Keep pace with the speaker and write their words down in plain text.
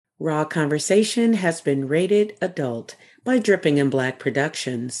Raw Conversation has been rated adult by Dripping in Black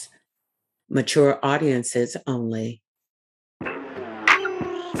Productions. Mature audiences only.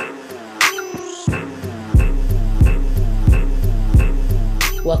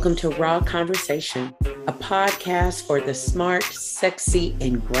 Welcome to Raw Conversation, a podcast for the smart, sexy,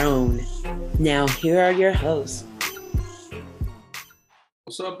 and grown. Now, here are your hosts.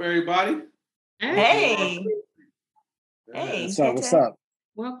 What's up, everybody? Hey. Hey. What's up?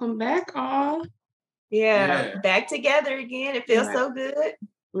 Welcome back, all. Yeah, back together again. It feels so good.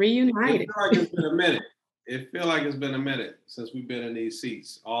 Reunited. It feels like it's been a minute. It feels like it's been a minute since we've been in these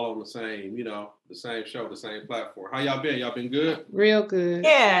seats, all on the same, the same show, the same platform. How y'all been? Y'all been good? Real good.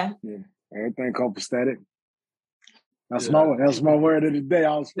 Yeah. Everything copacetic. That's my word of the day.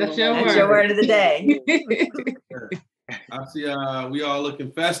 That's your word of the day. I see we all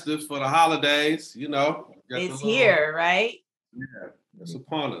looking festive for the holidays, It's here, right? Yeah, it's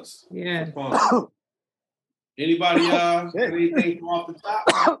upon us. Yeah. Anybody anything from off the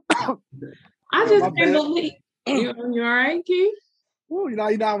top? I just can't believe you all right, Keith? Well, you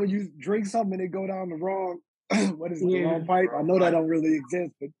know when you drink something and it go down the wrong the wrong pipe? I know that don't really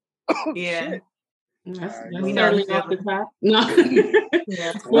exist, but yeah. Shit. That's we certainly know off the top. No.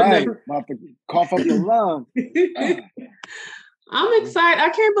 Yeah. Right. About to cough up your lung. I'm excited. I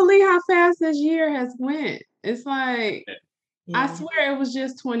can't believe how fast this year has went. It's like I swear it was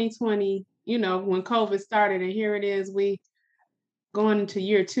just 2020, when COVID started, and here it is, we going into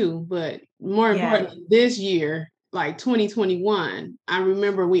year 2. But more importantly, this year, like 2021, I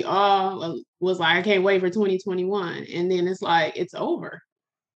remember we all was like, I can't wait for 2021. And then it's like, it's over.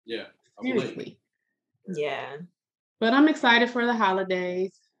 Yeah. Seriously. Yeah. But I'm excited for the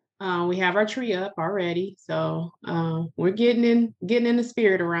holidays. We have our tree up already. So we're getting in the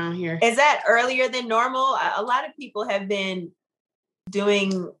spirit around here. Is that earlier than normal? A lot of people have been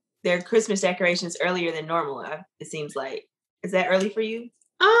doing their Christmas decorations earlier than normal, it seems like. Is that early for you?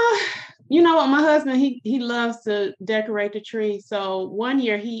 You know what? My husband, he loves to decorate the tree. So one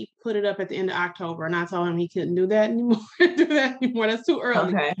year he put it up at the end of October, and I told him he couldn't do that anymore. That's too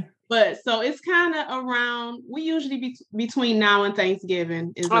early. Okay. But so it's kind of around, we usually between now and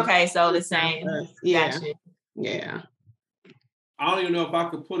Thanksgiving. Okay, so the same. Yeah. Gotcha. Yeah. I don't even know if I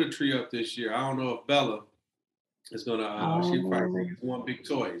could put a tree up this year. I don't know if Bella is going to, she probably thinks one big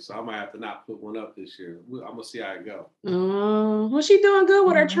toy, so I might have to not put one up this year. I'm going to see how it go. Well, she's doing good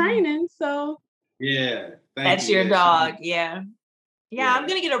with her training, so. Yeah. That's your dog, yeah. Yeah, I'm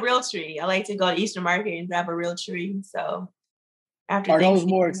going to get a real tree. I like to go to Easter Market and grab a real tree, so. Are those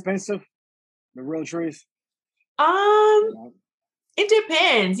more expensive, the real trees? It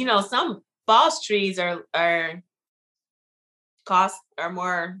depends. Some false trees are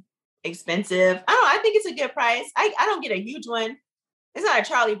more expensive. I think it's a good price. I don't get a huge one. It's not a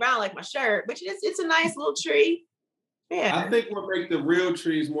Charlie Brown like my shirt, but it's a nice little tree. Yeah. I think what makes the real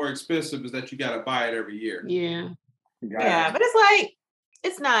trees more expensive is that you got to buy it every year. Yeah. Yeah, but it's like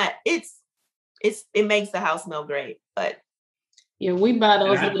it makes the house smell great, but. Yeah, we buy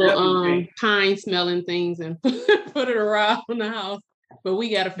those little pine smelling things and put it around the house, but we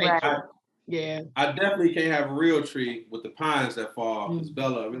got a fake tree. Yeah. I definitely can't have a real tree with the pines that fall, because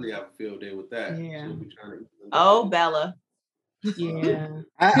Bella really have a field day with that. Yeah. Oh, Bella. Yeah.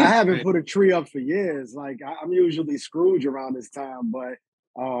 I haven't put a tree up for years. Like I'm usually Scrooge around this time, but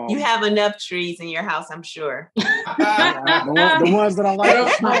you have enough trees in your house, I'm sure. The ones that I like to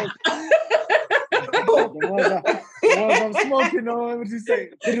smoke. The ones I'm smoking on. What you say?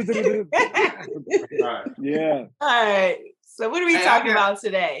 Right. Yeah. All right. So what are we talking about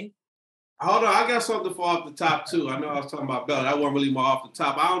today? Hold on, I got something for off the top too. I know I was talking about Bella. That wasn't really more off the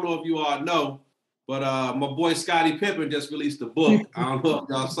top. I don't know if you all know, but my boy Scottie Pippen just released a book. I don't know if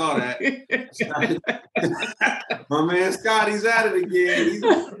y'all saw that. My man Scotty's at it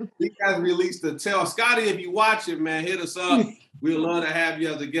again. He has released a tale. Scotty, if you watch it, man, hit us up. We'd love to have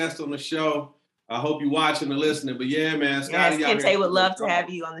you as a guest on the show. I hope you're watching and listening. But yeah, man, Scotty. Yes, Kente would love to have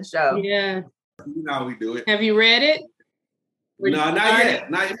you on the show. Yeah. You know how we do it. Have you read it? No, not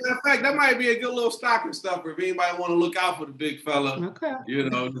yet. Matter of fact, that might be a good little stocking stuffer if anybody want to look out for the big fella. Okay.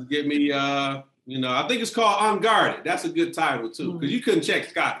 Just get me, I think it's called Unguarded. That's a good title too, because you couldn't check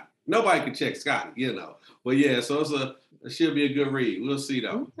Scotty. Nobody can check Scotty, But yeah, so it should be a good read. We'll see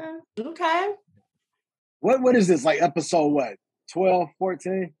though. Okay. What is this, like episode what? 12,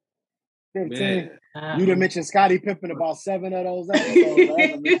 14, 15? Man. You done mentioned Scottie Pippen about 7 of those episodes.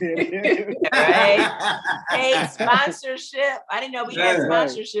 Right? Paid sponsorship. I didn't know we had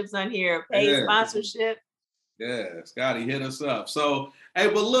sponsorships on here. Paid sponsorship. Yeah, Scotty hit us up. So, hey,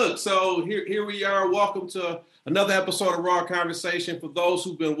 but look, so here we are. Welcome to Another episode of Raw Conversation. For those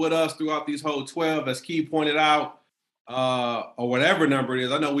who've been with us throughout these whole 12, as Key pointed out, or whatever number it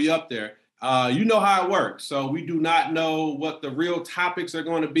is, I know we up there. You know how it works. So we do not know what the real topics are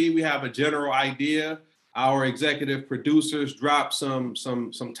going to be. We have a general idea. Our executive producers drop some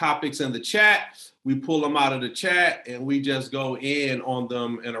topics in the chat. We pull them out of the chat and we just go in on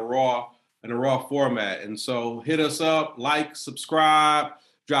them in a raw format. And so hit us up, like, subscribe,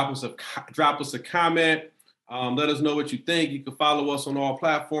 drop us a comment. Let us know what you think. You can follow us on all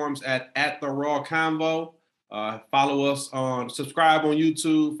platforms at The Raw Convo. Subscribe on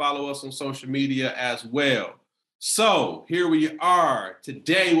YouTube, follow us on social media as well. So here we are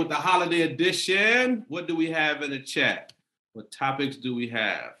today with the holiday edition. What do we have in the chat? What topics do we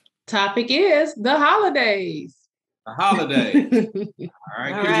have? Topic is the holidays. The holidays. All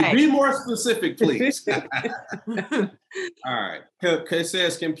right. Can you be more specific, please? All right. It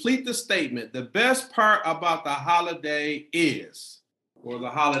says, complete the statement. The best part about the holiday is, or the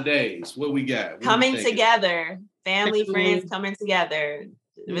holidays. What we got? Coming together. Family, friends coming together.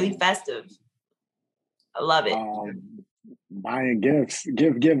 Really festive. I love it. Buying gifts,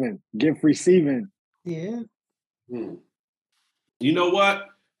 gift giving, gift receiving. Yeah. You know what?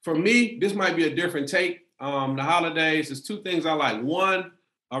 For me, this might be a different take. The holidays, there's two things I like. One,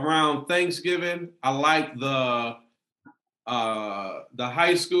 around Thanksgiving, I like the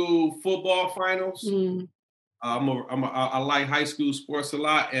high school football finals. I like high school sports a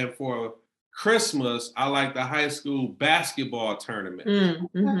lot, and for Christmas, I like the high school basketball tournament.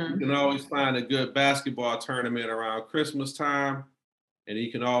 You can always find a good basketball tournament around Christmas time, and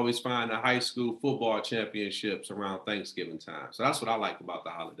you can always find the high school football championships around Thanksgiving time. So that's what I like about the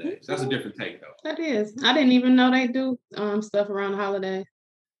holidays. That's a different take, though. That is. I didn't even know they do stuff around the holidays.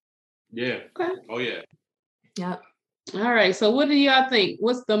 Yeah. Okay. Oh, yeah. Yep. All right. So what do y'all think?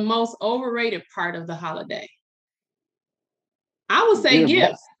 What's the most overrated part of the holiday? I would say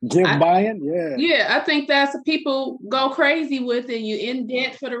gifts. Gift buying, yeah. Yeah, I think that's people go crazy with it. You in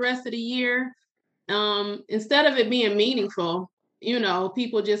debt for the rest of the year. Instead of it being meaningful,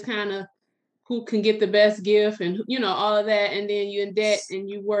 people just kind of who can get the best gift and, all of that. And then you're in debt and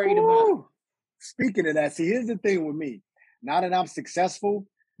you worried about it. Speaking of that, see, here's the thing with me. Now that I'm successful,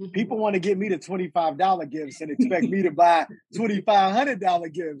 people want to give me the $25 gifts and expect me to buy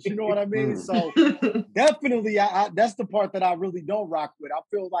 $2,500 gifts. You know what I mean? So definitely, that's the part that I really don't rock with. I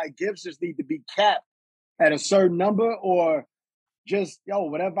feel like gifts just need to be capped at a certain number, or just,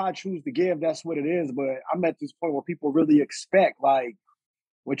 whatever I choose to give, that's what it is. But I'm at this point where people really expect, like,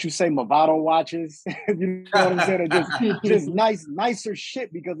 what you say, Movado watches, you know what I'm saying? Or just nicer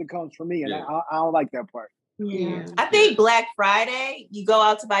shit because it comes from me. And I don't like that part. Yeah. I think Black Friday, you go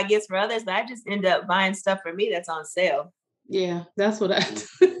out to buy gifts for others, but I just end up buying stuff for me that's on sale. Yeah, that's what I do.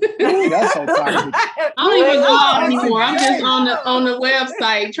 Ooh, that's so toxic. I don't even go out anymore. I'm just on the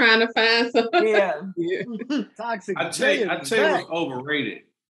website trying to find something. Yeah. Toxic. I tell you what's overrated.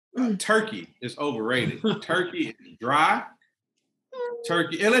 Turkey is overrated. Turkey is dry.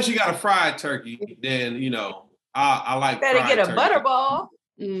 Turkey, unless you got a fried turkey, then I like. Better get a turkey. Butterball.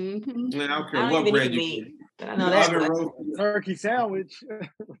 Man, I don't care what bread you eat. I know that's turkey sandwich.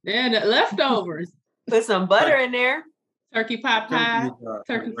 Yeah, the leftovers. Put some butter in there. Turkey pot pie,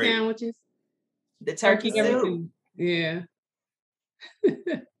 turkey sandwiches, the turkey soup. Yeah.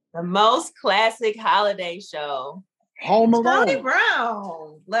 The most classic holiday show. Home Alone. Charlie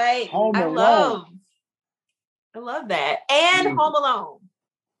Brown. Like, Home Alone. I love that. And Home Alone.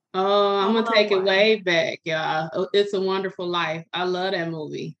 Oh, I'm going to take it way back, y'all. It's a Wonderful Life. I love that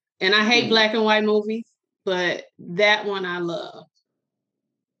movie. And I hate black and white movies, but that one I love.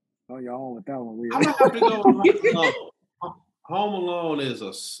 Oh, you're on with that one. Weird. I'm going to have to go with Home Alone. Home Alone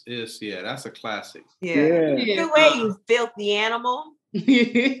that's a classic. Yeah. The way you filthy animal.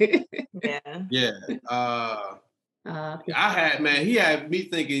 Yeah. He had me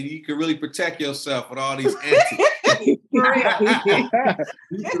thinking you could really protect yourself with all these antics. You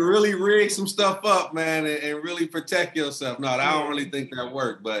can really rig some stuff up, man, and really protect yourself. No, I don't really think that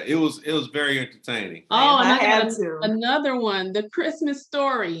worked, but it was very entertaining. Oh, and I got another one, The Christmas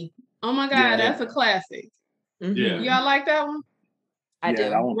Story. Oh my God, that's a classic. Yeah. Y'all like that one? I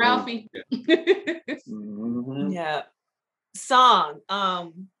do. Ralphie. Yeah. Song.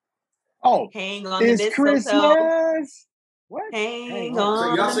 Hang on the mistletoe. Christmas. What? Hang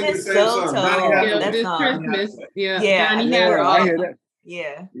on the mistletoe. This Christmas. Yeah. Johnny Harrell. I hear that.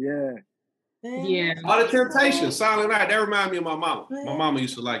 Yeah. All the Temptations, Silent Night. That reminds me of my mama. My mama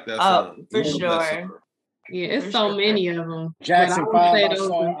used to like that song. For sure. Yeah, it's so many of them. Jackson 5. I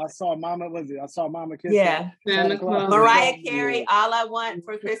saw Mama. I saw Mama Kiss. Yeah. Santa Claus. Mariah Carey. All I Want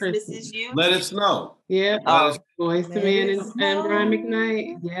for Christmas Is You. Let It Snow. Yeah. Boyz II Men and Brian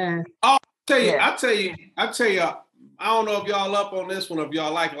McKnight. Yeah. Oh, I tell you. I don't know if y'all up on this one, if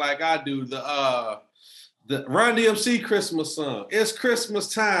y'all like I do. The Run DMC Christmas song. It's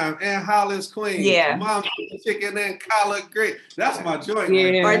Christmas time and Hollis Queen. Yeah. Mom chicken and collard green. That's my joint.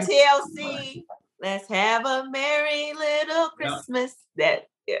 Yeah. Or TLC. Let's have a merry little Christmas. Yeah.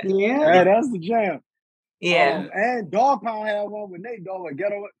 Hey, that's the jam. Yeah. And Dog Pound had one with Nate Dogg,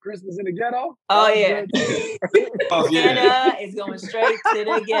 Ghetto Christmas in the Ghetto. Oh, yeah. Yeah. Santa is going straight to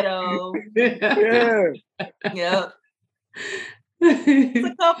the ghetto. Yeah. Yep. It's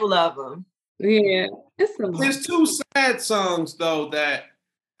a couple of them. Yeah. There's two sad songs, though, that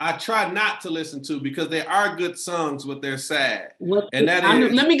I try not to listen to because they are good songs, but they're sad. And that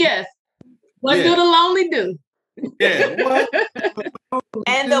is... Let me guess. What do the lonely do? Yeah.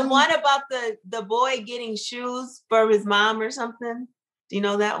 And the one about the boy getting shoes for his mom or something. Do you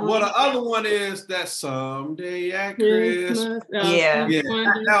know that one? Well, the other one is that Someday at Christmas. Yeah.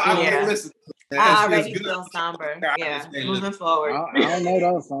 Now, I can't listen to that. I already feel somber. Yeah. Moving forward. I don't know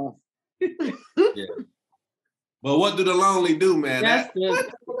those songs. Yeah. But what do the lonely do, man? That's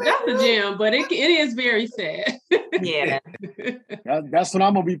the jam, but it is very sad. Yeah. That's what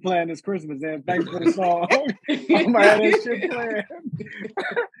I'm gonna be playing this Christmas. And thanks for the song. I'm gonna have that shit playing.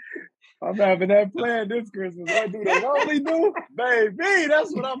 I'm having that playing this Christmas. What do the lonely do, baby?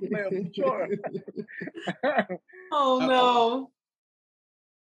 That's what I'm playing for sure. Oh no!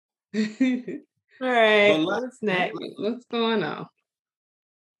 All right, what's next? What's going on?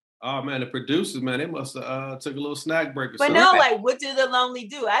 Oh man, the producers, man, they must have took a little snack break or but something. No, like, what do the lonely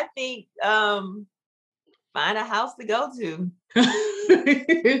do? I think find a house to go to.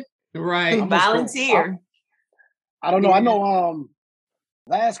 Right. Volunteer. I don't know. I know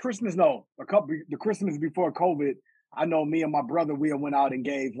last Christmas, the Christmas before COVID, I know me and my brother, we went out and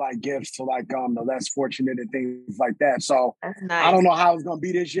gave like gifts to like the less fortunate and things like that. So that's nice. I don't know how it's gonna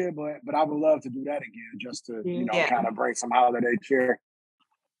be this year, but I would love to do that again just to, kind of bring some holiday cheer.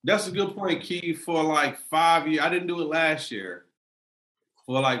 That's a good point, Keith. For like 5 years, I didn't do it last year.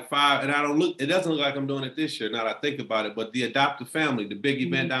 For like 5, and it doesn't look like I'm doing it this year, now that I think about it, but the Adoptive Family, the big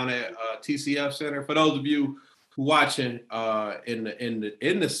event down at TCF Center. For those of you who watching in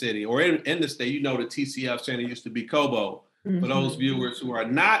the city or in the state, you know the TCF Center used to be Cobo. For those viewers who are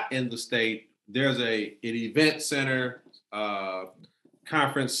not in the state, there's an event center,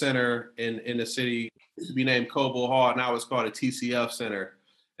 conference center in the city. It used to be named Cobo Hall, now it's called a TCF Center.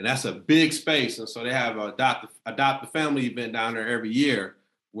 And that's a big space. And so they have an adopt a family event down there every year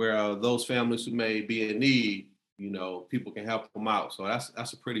where those families who may be in need, people can help them out. So that's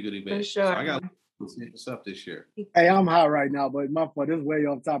a pretty good event. For sure. So I got to see this up this year. Hey, I'm high right now, but my fault, this is way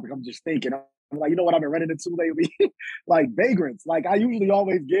off topic. I'm just thinking. I'm like, you know what I've been running into lately? Like vagrants. Like I usually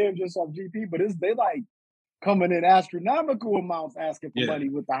always give just off GP, but they like coming in astronomical amounts asking for money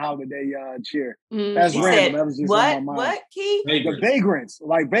with the holiday cheer. That's random. That was just on my mind. What, Keith? The vagrants.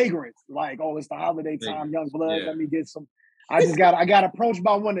 Like, oh, it's the holiday time, young blood. Let me get some. I got approached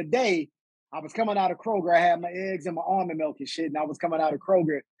by one today. I was coming out of Kroger. I had my eggs and my almond milk and shit, and I was coming out of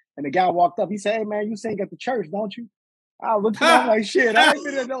Kroger, and the guy walked up. He said, "Hey, man, you sing at the church, don't you?" I looked at him like, "Shit, I ain't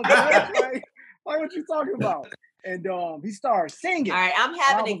been at no church." Like, what you talking about? And he started singing. All right, I'm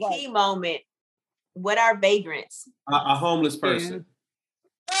having a key moment. What are vagrants? A homeless person.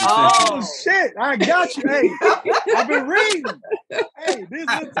 Oh shit! I got you. Hey, I've been reading. Hey,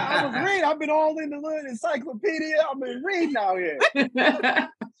 I was reading. I've been all in the little encyclopedia. I've been reading out here.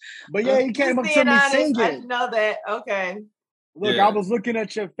 But yeah, he came up to me singing. I know that. Okay. Look, I was looking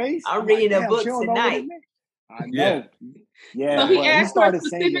at your face. I'm reading a book tonight. I know. Yeah. So he asked for a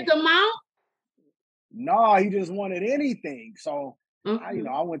specific amount? No, he just wanted anything. So.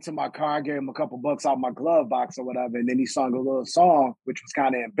 I went to my car, I gave him a couple bucks out my glove box or whatever, and then he sung a little song, which was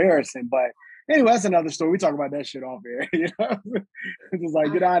kind of embarrassing. But anyway, that's another story. We talk about that shit off air. Just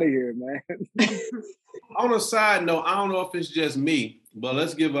like, get out of here, man. On a side note, I don't know if it's just me, but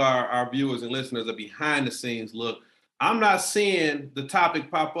let's give our viewers and listeners a behind the scenes look. I'm not seeing the topic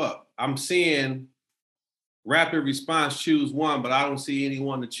pop up. I'm seeing rapid response choose one, but I don't see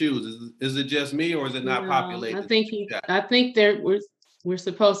anyone to choose. Is it just me, or is it not populated? I think we're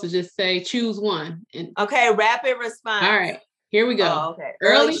supposed to just say choose one. Okay, rapid response. All right, here we go. Oh, okay.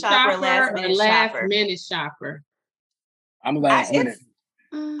 Early shopper, last minute shopper. I'm a last minute.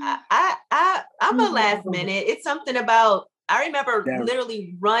 I'm a last minute. It's something about. I remember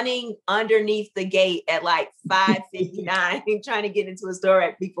literally running underneath the gate at like 5:59, trying to get into a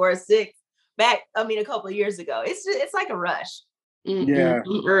store before 6. a couple of years ago. It's like a rush. Yeah.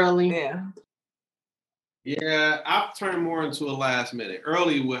 Early. Yeah. Yeah, I've turned more into a last minute.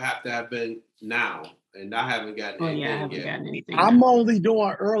 Early would have to have been now, and I haven't gotten anything I haven't yet. gotten anything. I'm only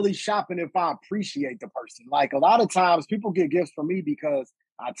doing early shopping if I appreciate the person. Like a lot of times people get gifts from me because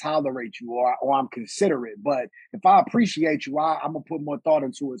I tolerate you or I'm considerate. But if I appreciate you, I'm gonna put more thought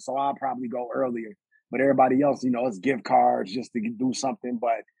into it. So I'll probably go earlier. But everybody else, it's gift cards just to do something.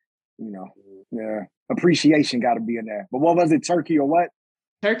 But yeah, appreciation got to be in there. But what was it? Turkey or what?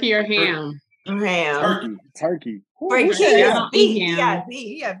 Turkey or ham? Ham. Turkey. Beef. You got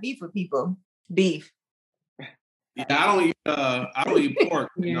beef with people. Beef. Yeah, I don't eat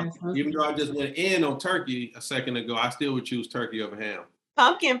pork. Even though I just went in on turkey a second ago, I still would choose turkey over ham.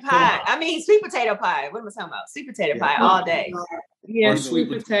 Pumpkin pie. I mean, sweet potato pie. What am I talking about? Sweet potato pie all day. Yeah, sweet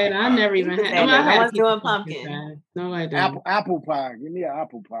potato. I never even had. No one's doing pumpkin. No, I don't. Apple pie. Give me an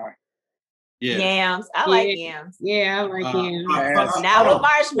apple pie. Yeah. Yams. I like yams. Yeah, I like yams. Now with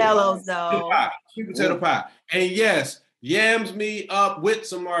marshmallows though. Sweet potato pie. And yes, yams me up with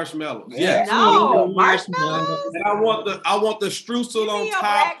some marshmallows. Yeah. Yes. No, marshmallows. And I want the streusel on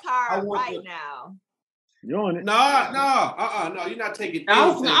top. I want now. You on it? No, you're not taking. I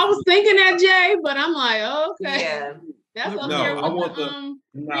was thinking that, Jay, but I'm like, okay, yeah, that's up there with I want green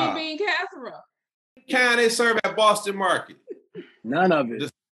bean casserole. Kind they serve at Boston Market. None of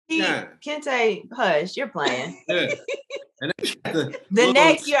it. Kente, hush, you're playing. Yeah. And the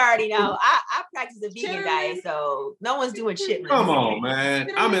next, you already know. I practice a vegan diet, so no one's doing chitlins. Come on,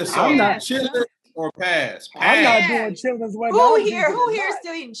 man. I'm in chitlins or pass. I'm not doing chitlins. Who here is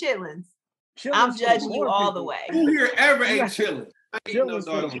still eating chitlins? I'm judging you all the way. Who here ever ate chitlins? Chitlins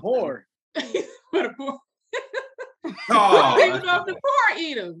for the poor. For the poor. Oh, the poor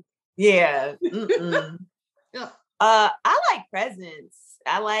eat them. Yeah. I like presents.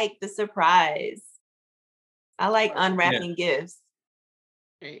 I like the surprise. I like unwrapping gifts.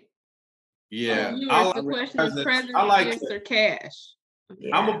 Right. Yeah. The question is presents, gifts, or cash.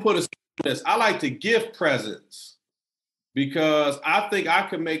 Yeah. I'm gonna put a this. I like to give presents because I think I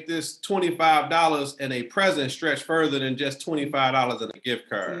can make this $25 and a present stretch further than just $25 and a gift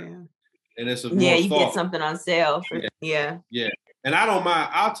card. Yeah. And it's you get something on sale. Yeah. And I don't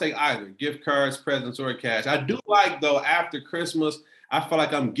mind. I'll take either gift cards, presents, or cash. I do like though after Christmas, I feel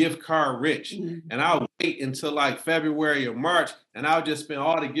like I'm gift card rich, and I'll wait until like February or March, and I'll just spend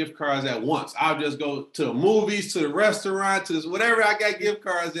all the gift cards at once. I'll just go to the movies, to the restaurant, to whatever I got gift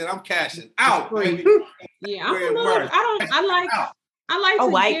cards in. I'm cashing out, baby. Yeah, I like a to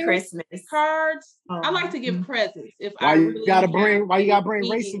white give Christmas cards. I like to give presents. Why you gotta bring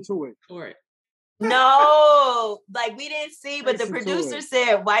race into it for it? No, like we didn't see, but the producer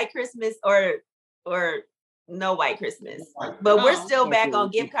said white Christmas or no white Christmas. But we're still back on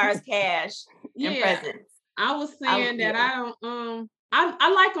gift cards, cash, and presents. I was saying that I don't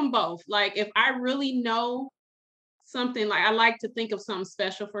I like them both. Like if I really know something, like I like to think of something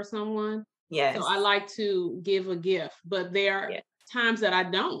special for someone. Yes. So I like to give a gift, but there are times that I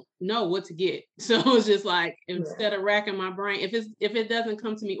don't know what to get. So it's just like instead of racking my brain, if it doesn't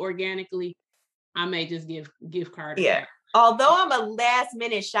come to me organically, I may just give gift card. Yeah. Although I'm a last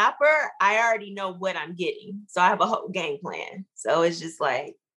minute shopper, I already know what I'm getting. So I have a whole game plan. So it's just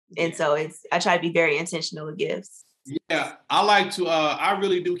like, and so I try to be very intentional with gifts. Yeah. I like to, I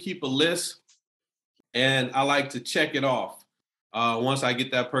really do keep a list and I like to check it off once I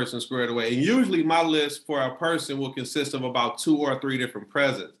get that person squared away. And usually my list for a person will consist of about 2 or 3 different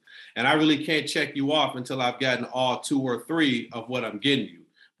presents. And I really can't check you off until I've gotten all 2 or 3 of what I'm getting you.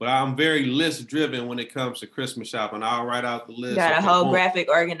 But I'm very list driven when it comes to Christmas shopping. I'll write out the list. Got a whole graphic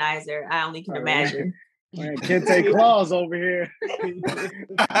organizer. I only can imagine. Kente Claus over here.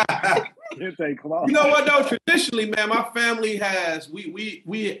 Kente Claus. You know what though? Traditionally, man, my family has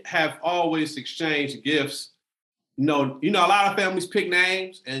we have always exchanged gifts. You know, a lot of families pick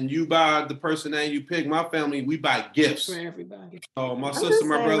names, and you buy the person name you pick. My family, we buy gifts for everybody. So my sister,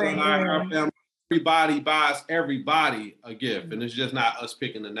 my brother, and I, our family. Everybody buys everybody a gift, and it's just not us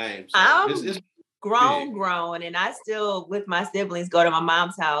picking the names. So it's grown, and I still, with my siblings, go to my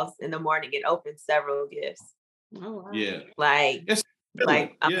mom's house in the morning and open several gifts. Oh, wow. Yeah. I'm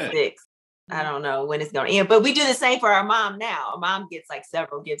 6. I don't know when it's going to end, but we do the same for our mom now. Our mom gets like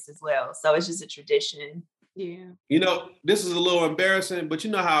several gifts as well. So it's just a tradition. Yeah. You know, this is a little embarrassing, but you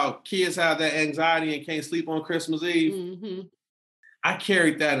know how kids have that anxiety and can't sleep on Christmas Eve? Mm-hmm. I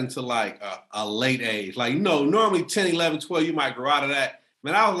carried that into like a late age. Like, normally 10, 11, 12, you might grow out of that.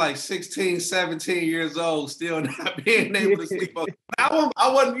 Man, I was like 16, 17 years old, still not being able to sleep on.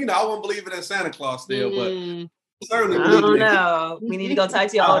 I wasn't believing in Santa Claus still, but certainly. I don't know. We need to go talk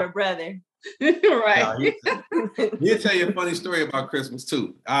to your older brother. Right. He'll tell you a funny story about Christmas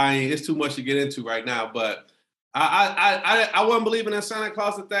too. It's too much to get into right now, but I wasn't believing in Santa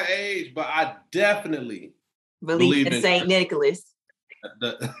Claus at that age, but I definitely believe in Saint Nicholas.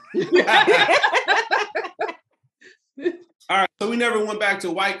 All right, so we never went back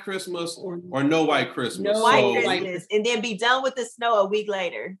to White Christmas or no White Christmas. No White Christmas, and then be done with the snow a week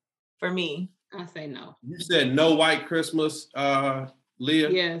later. For me, I say no. You said no White Christmas,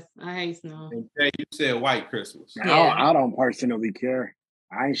 Leah. Yes, I hate snow. And Jay, you said White Christmas. Yeah. I don't personally care.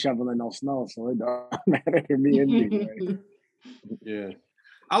 I ain't shoveling no snow, so it don't matter to me anyway. Yeah,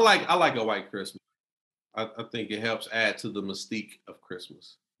 I like a White Christmas. I think it helps add to the mystique of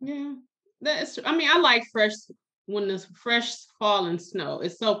Christmas. Yeah, I like when there's fresh falling snow.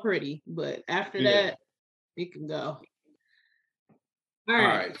 It's so pretty, but after that, it can go. All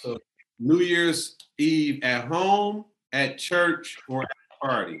right. So New Year's Eve at home, at church, or at a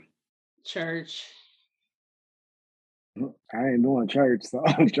party? Church. I ain't doing church, so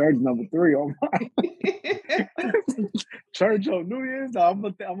church number 3 on mine. Church on New Year's. No, I'm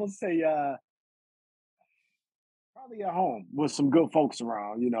gonna say probably at home with some good folks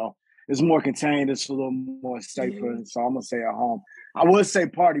around. You know, it's more contained. It's a little more safer. So I'm gonna say at home. I would say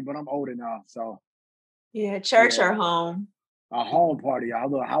party, but I'm older now, so church or home. A home party, a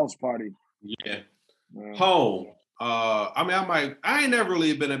little house party. Yeah. Home. I ain't never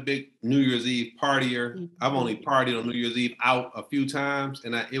really been a big New Year's Eve partier. Mm-hmm. I've only partied on New Year's Eve out a few times,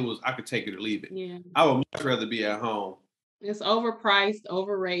 and I could take it or leave it. Yeah. I would much rather be at home. It's overpriced,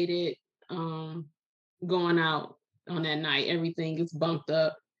 overrated. Going out on that night, everything is bumped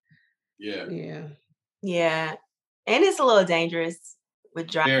up. Yeah. Yeah. Yeah. And it's a little dangerous with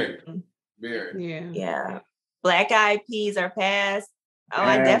driving. Very. Yeah. Yeah. Black eyed peas are past. Oh,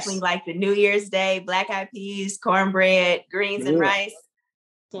 yes. I definitely like the New Year's Day, black eyed peas, cornbread, greens, and rice.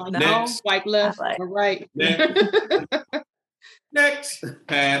 No, swipe left or right. Next.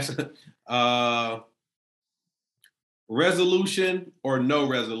 Pass. Resolution or no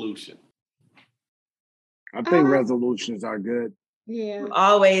resolution? I think resolutions are good. Yeah.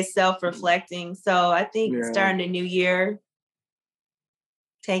 Always self-reflecting. So I think starting a new year,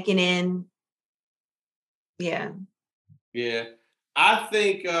 taking in. Yeah. I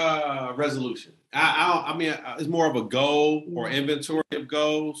think resolution. I mean, it's more of a goal or inventory of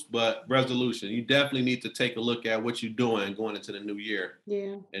goals, but resolution. You definitely need to take a look at what you're doing going into the new year.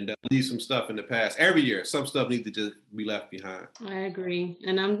 Yeah. And leave some stuff in the past. Every year, some stuff needs to just be left behind. I agree.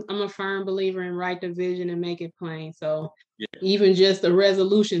 And I'm a firm believer in write the vision and make it plain. So even just a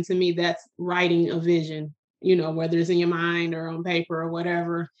resolution, to me, that's writing a vision, whether it's in your mind or on paper or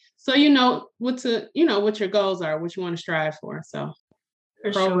whatever. So what your goals are, what you want to strive for. So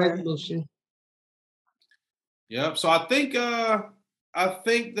resolution. Yep. So I think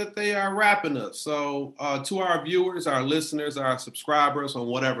that they are wrapping us. So to our viewers, our listeners, our subscribers on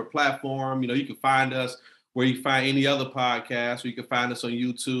whatever platform, you can find us where you find any other podcast, or you can find us on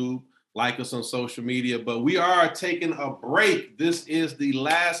YouTube, like us on social media. But we are taking a break. This is the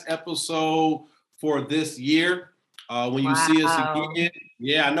last episode for this year. When you see us again,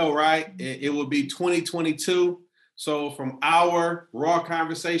 I know, right? It will be 2022. So from our Raw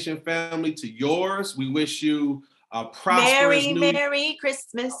Conversation family to yours, we wish you a prosperous Merry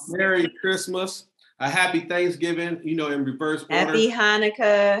Christmas. Merry Christmas. A happy Thanksgiving, in reverse order. Happy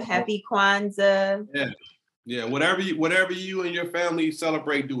Hanukkah, happy Kwanzaa. Yeah. Whatever you and your family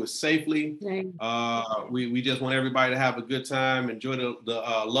celebrate, do it safely. We just want everybody to have a good time, enjoy the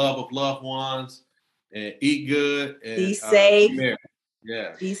love of loved ones, and eat good. And, be safe.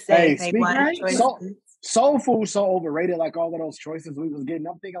 Be safe. Hey, soul food so overrated. Like all of those choices we was getting,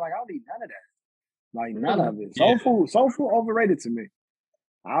 I'm thinking like I don't eat none of that. Like none of it. Soul food overrated to me.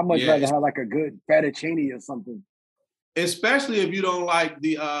 I'd much rather have like a good fettuccine or something. Especially if you don't like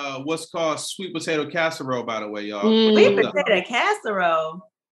the what's called sweet potato casserole, by the way, y'all. Sweet potato casserole.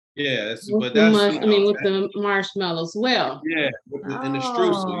 Yeah, with the marshmallows. Well, and the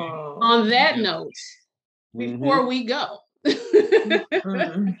streusel. On that note, before we go,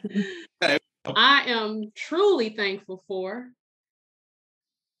 I am truly thankful for.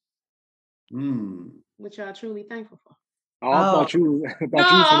 Which y'all truly thankful for. I thought you was going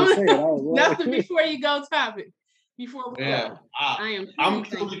to say it. Nothing before you go topic. Before we go. I'm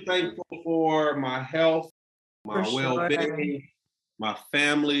truly thankful for my health, my well-being, my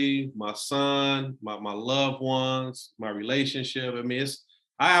family, my son, my loved ones, my relationship. I mean,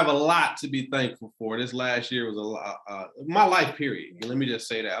 I have a lot to be thankful for. This last year was a lot, my life period. Let me just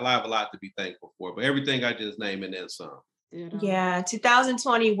say that. I have a lot to be thankful for, but everything I just named and then some. Yeah,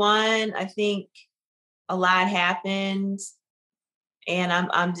 2021, I think a lot happened. And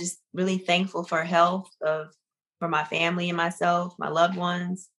I'm just really thankful for health for my family and myself, my loved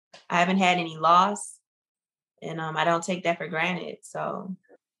ones. I haven't had any loss, and I don't take that for granted. So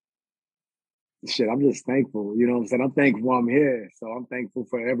shit, I'm just thankful. You know what I'm saying? I'm thankful I'm here. So I'm thankful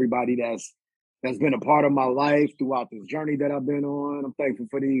for everybody that's been a part of my life throughout this journey that I've been on. I'm thankful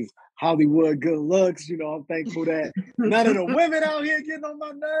for these Hollywood good looks. You know, I'm thankful that none of the women out here getting on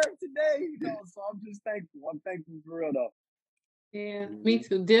my nerve today. You know, so I'm just thankful. I'm thankful for real though. Yeah, me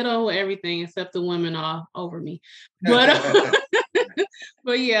too. Ditto everything except the women all over me. But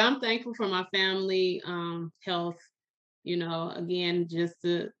but yeah, I'm thankful for my family, health. You know, again, just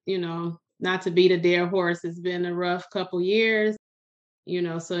to, you know, not to beat a dead horse. It's been a rough couple years. You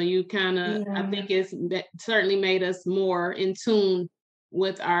know, so you kind of, I think it's certainly made us more in tune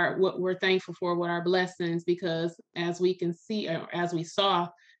with what we're thankful for, with our blessings, because as we can see, or as we saw,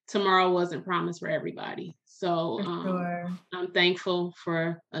 tomorrow wasn't promised for everybody. So I'm thankful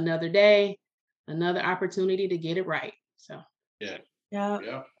for another day, another opportunity to get it right. So yeah.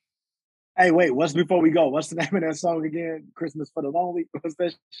 Hey, wait, what's before we go? What's the name of that song again? Christmas for the Lonely? What's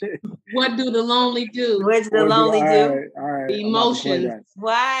that shit? What do the lonely do? What's the lonely do? All right. The emotions.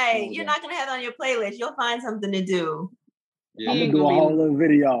 Why? You're not going to have it on your playlist. You'll find something to do. Yeah. I'm going to do a whole little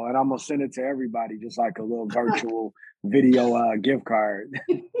video, and I'm going to send it to everybody, just like a little virtual video gift card.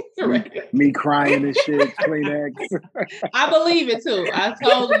 me crying and shit, Kleenex. I believe it, too. I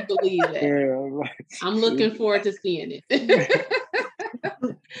totally believe it. Yeah, I'm looking forward to seeing it.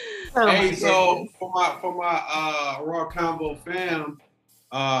 Hey, so for my Raw Combo fam,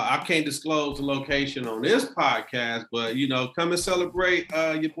 I can't disclose the location on this podcast, but you know, come and celebrate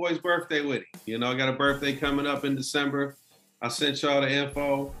your boy's birthday with him. You know, I got a birthday coming up in December. I sent y'all the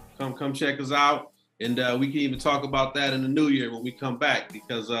info. Come check us out, and we can even talk about that in the new year when we come back,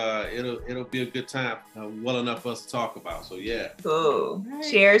 because it'll be a good time, well enough for us to talk about. So yeah. Cool. Right.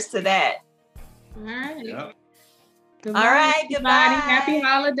 Cheers to that. All right. Yep. All right, goodbye. Happy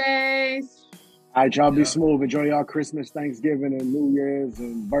holidays. All right, y'all be smooth. Enjoy y'all Christmas, Thanksgiving, and New Year's,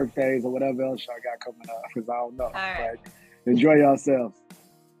 and birthdays, or whatever else y'all got coming up, because I don't know. All right. But enjoy yourselves.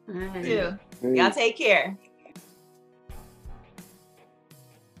 All right. Y'all take care.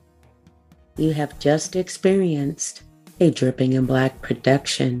 You have just experienced a Dripping in Black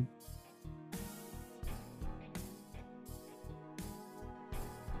production.